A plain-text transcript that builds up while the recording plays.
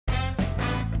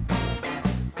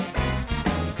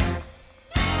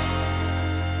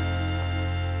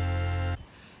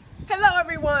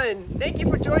everyone. Thank you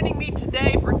for joining me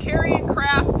today for Carry and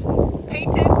Craft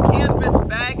Painted Canvas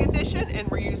Bag Edition, and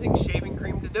we're using shaving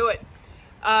cream to do it.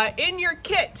 In your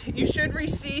kit, you should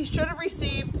have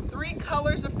received 3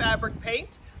 colors of fabric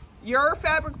paint. Your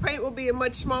fabric paint will be in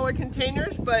much smaller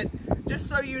containers, but just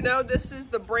so you know, this is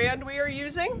the brand we are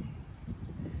using.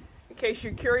 In case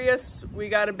you're curious, we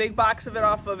got a big box of it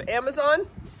off of Amazon,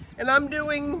 and I'm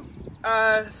doing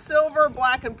silver,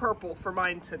 black, and purple for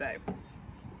mine today.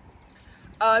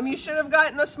 You should have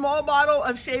gotten a small bottle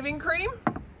of shaving cream,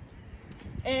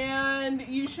 and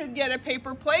you should get a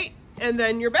paper plate and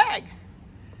then your bag.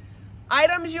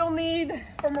 Items you'll need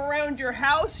from around your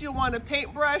house: you'll want a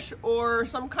paintbrush or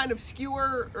some kind of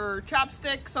skewer or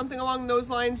chopstick, something along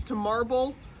those lines to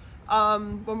marble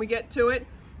when we get to it.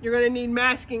 You're going to need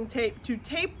masking tape to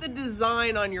tape the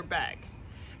design on your bag.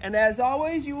 And as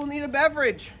always, you will need a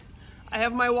beverage. I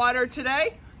have my water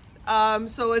today,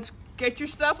 so let's get your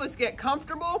stuff, let's get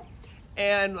comfortable,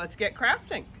 and let's get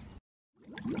crafting.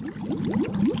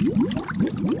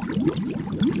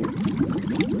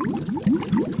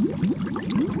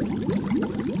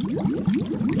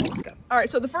 All right,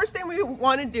 so the first thing we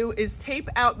want to do is tape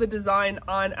out the design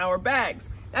on our bags.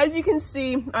 As you can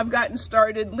see, I've gotten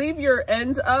started. Leave your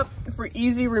ends up for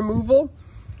easy removal,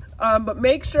 but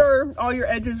make sure all your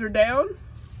edges are down.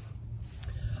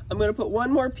 I'm going to put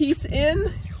one more piece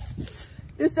in.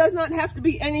 This does not have to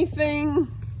be anything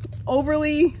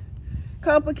overly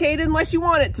complicated unless you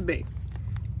want it to be.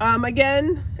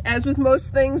 Again, as with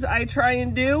most things I try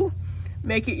and do,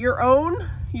 make it your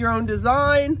own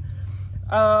design.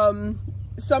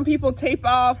 Some people tape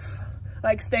off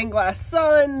like stained glass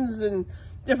suns and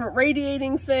different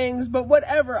radiating things, but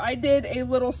whatever, I did a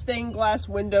little stained glass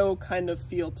window kind of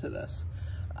feel to this.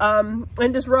 And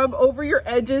just rub over your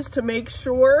edges to make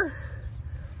sure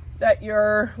that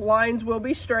your lines will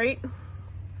be straight.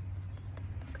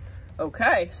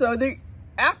 Okay, so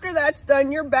after that's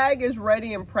done, your bag is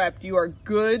ready and prepped. You are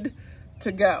good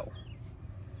to go.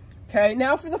 Okay,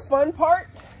 now for the fun part.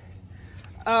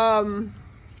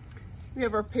 We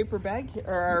have our paper bag here,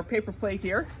 or our paper plate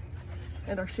here,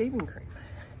 and our shaving cream.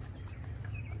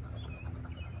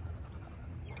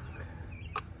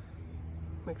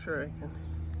 Make sure I can.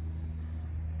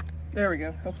 There we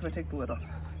go. Helps if I take the lid off.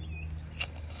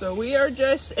 So we are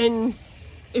just, and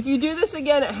if you do this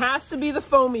again, it has to be the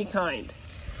foamy kind.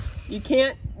 You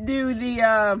can't do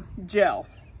the gel.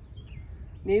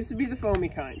 It needs to be the foamy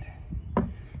kind.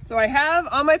 So I have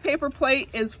on my paper plate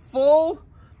is full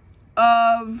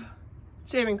of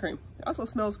shaving cream. It also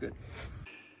smells good.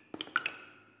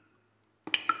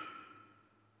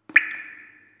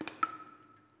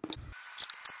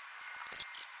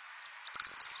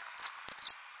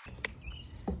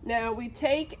 Now we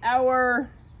take our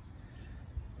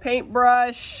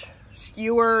paintbrush,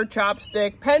 skewer,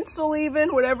 chopstick, pencil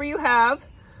even, whatever you have,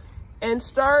 and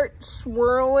start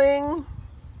swirling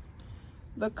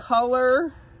the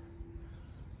color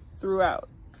throughout,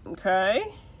 okay?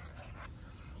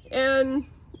 And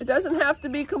it doesn't have to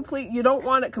be complete. You don't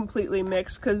want it completely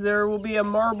mixed because there will be a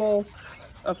marble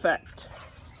effect.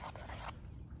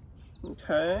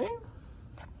 Okay.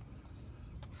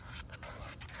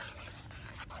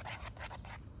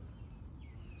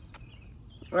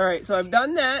 All right, so I've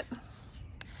done that.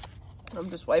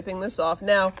 I'm just wiping this off.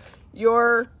 Now,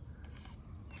 your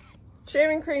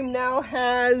shaving cream now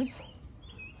has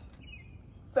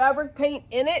fabric paint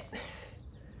in it.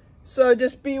 So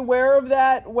just be aware of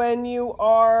that when you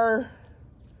are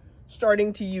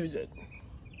starting to use it.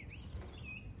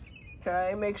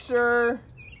 Okay, make sure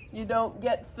you don't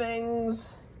get things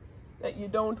that you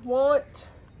don't want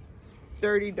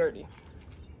dirty,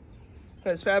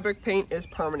 because fabric paint is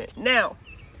permanent. Now,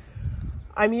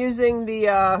 I'm using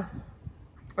the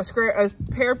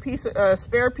spare piece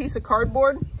of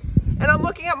cardboard, and I'm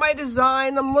looking at my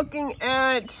design. I'm looking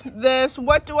at this.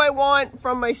 What do I want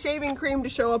from my shaving cream to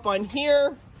show up on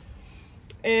here?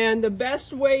 And the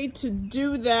best way to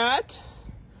do that,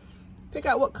 pick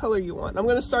out what color you want. I'm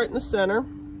going to start in the center.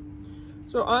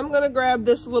 So I'm going to grab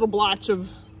this little blotch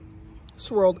of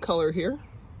swirled color here.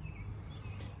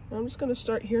 I'm just going to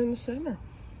start here in the center.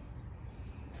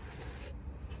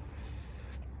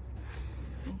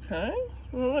 Okay,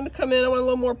 I'm going to come in, I want a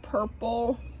little more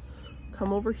purple.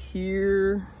 Come over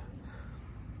here.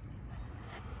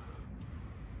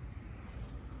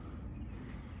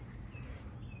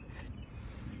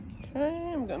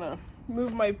 Okay, I'm going to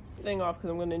move my thing off because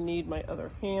I'm going to need my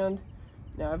other hand.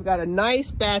 Now I've got a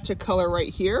nice batch of color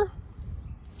right here.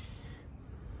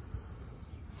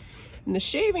 And the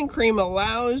shaving cream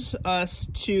allows us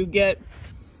to get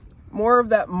more of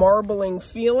that marbling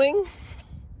feeling.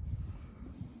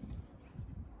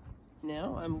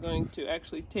 Now I'm going to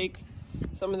actually take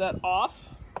some of that off.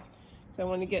 I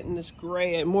want to get in this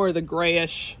gray, more of the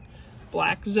grayish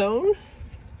black zone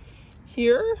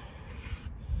here.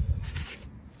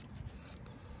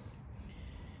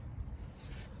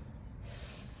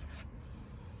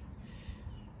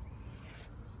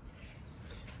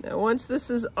 Now once this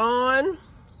is on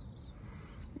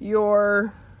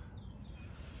your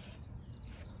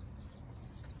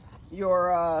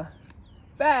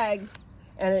bag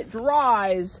and it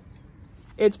dries,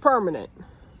 it's permanent.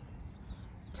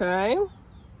 Okay,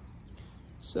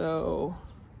 so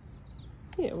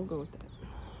yeah, we'll go with that.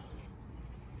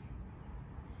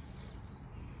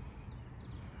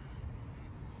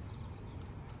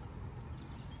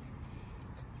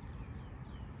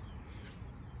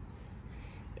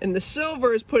 And the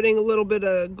silver is putting a little bit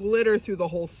of glitter through the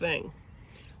whole thing,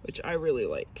 which I really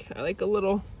like. I like a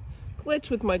little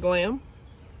glitch with my glam.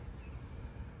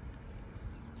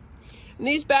 And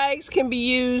these bags can be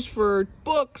used for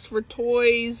books, for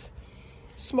toys,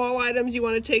 small items you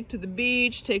want to take to the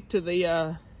beach, take to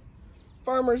the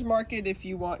farmer's market if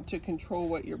you want to control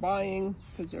what you're buying,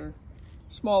 because they're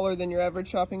smaller than your average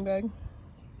shopping bag.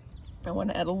 I want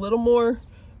to add a little more of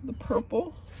the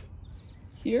purple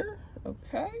here.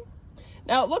 Okay.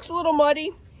 Now it looks a little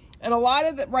muddy and a lot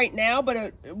of it right now, but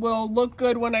it will look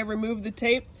good when I remove the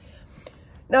tape.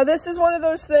 Now this is one of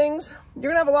those things,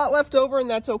 you're gonna have a lot left over and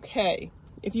that's okay.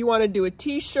 If you wanna do a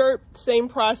t-shirt, same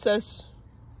process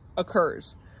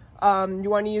occurs. You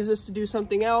wanna use this to do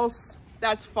something else,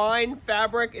 that's fine.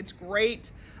 Fabric, it's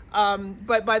great.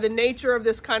 But by the nature of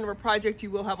this kind of a project, you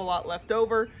will have a lot left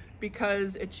over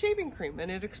because it's shaving cream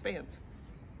and it expands.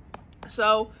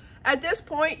 So at this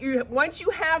point, once you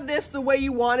have this the way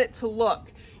you want it to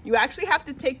look, you actually have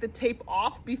to take the tape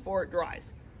off before it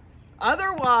dries.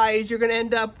 Otherwise, you're gonna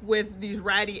end up with these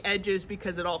ratty edges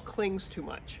because it all clings too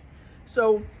much.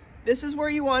 So this is where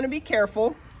you wanna be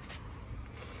careful.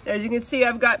 As you can see,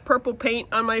 I've got purple paint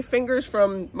on my fingers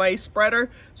from my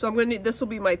spreader, so this will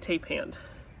be my tape hand.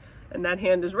 And that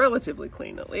hand is relatively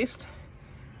clean, at least.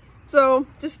 So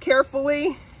just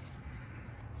carefully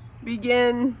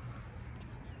begin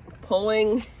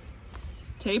pulling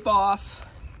tape off,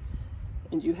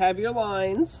 and you have your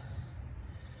lines.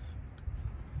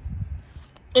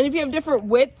 And if you have different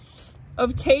widths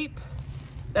of tape,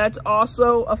 that's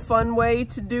also a fun way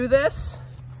to do this.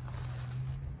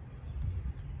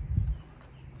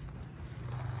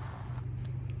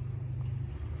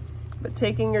 But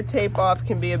taking your tape off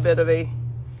can be a bit of a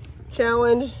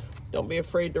challenge. Don't be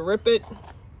afraid to rip it.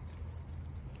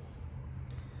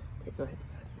 Okay, go ahead.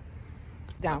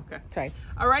 Down. Okay. Sorry.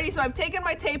 Alrighty, so I've taken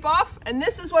my tape off, and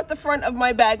this is what the front of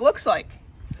my bag looks like.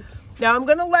 Now I'm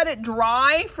gonna let it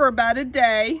dry for about a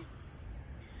day,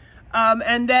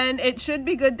 and then it should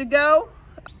be good to go.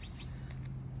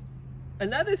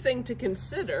 Another thing to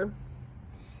consider,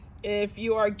 if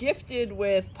you are gifted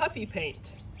with puffy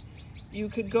paint, you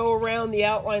could go around the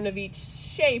outline of each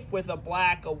shape with a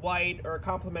black, a white, or a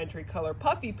complementary color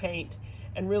puffy paint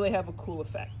and really have a cool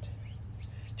effect.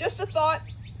 Just a thought.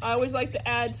 I always like to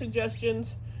add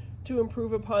suggestions to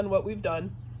improve upon what we've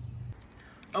done.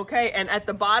 Okay, and at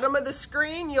the bottom of the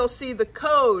screen, you'll see the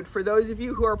code for those of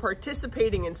you who are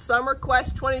participating in Summer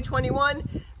Quest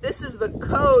 2021. This is the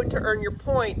code to earn your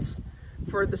points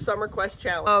for the Summer Quest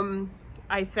Challenge.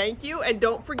 I thank you, and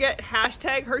don't forget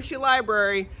hashtag Hershey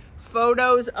Library,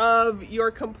 photos of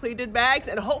your completed bags,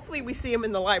 and hopefully we see them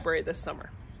in the library this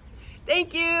summer.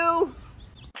 Thank you.